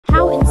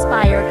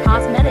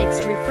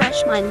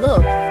refresh my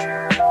look.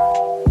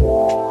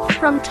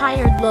 From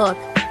tired look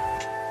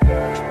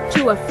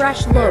to a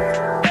fresh look.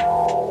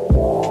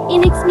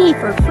 Inbox me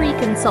for free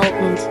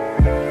consultant.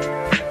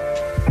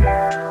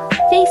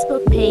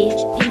 Facebook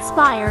page,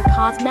 Inspire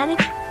Cosmetic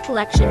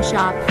Collection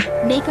Shop,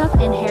 Makeup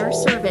and Hair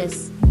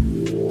Service.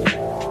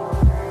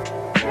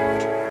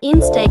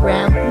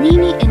 Instagram,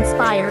 Mimi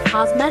Inspire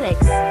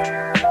Cosmetics.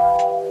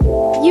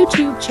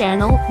 YouTube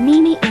channel,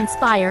 Mimi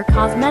Inspire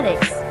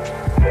Cosmetics.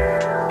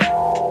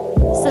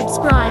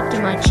 Subscribe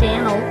to my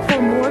channel for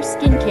more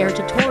skincare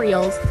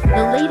tutorials,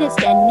 the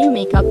latest and new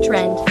makeup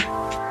trend.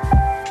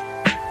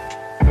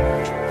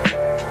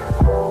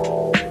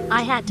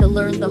 I had to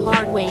learn the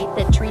hard way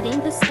that treating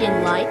the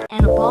skin like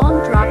an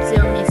balm drop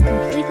zone is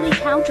completely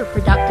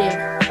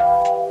counterproductive.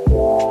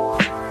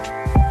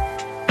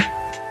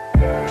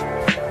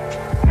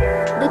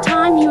 The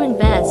time you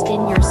invest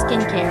in your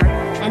skincare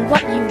and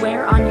what you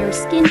wear on your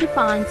skin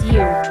defines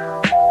you.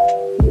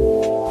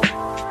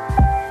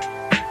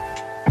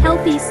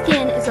 Healthy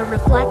skin is a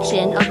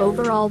reflection of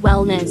overall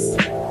wellness.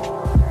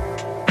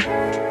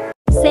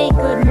 Say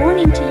good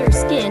morning to your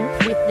skin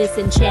with this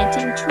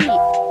enchanting treat.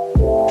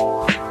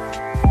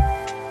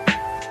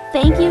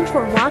 Thank you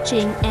for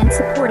watching and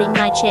supporting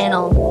my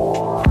channel.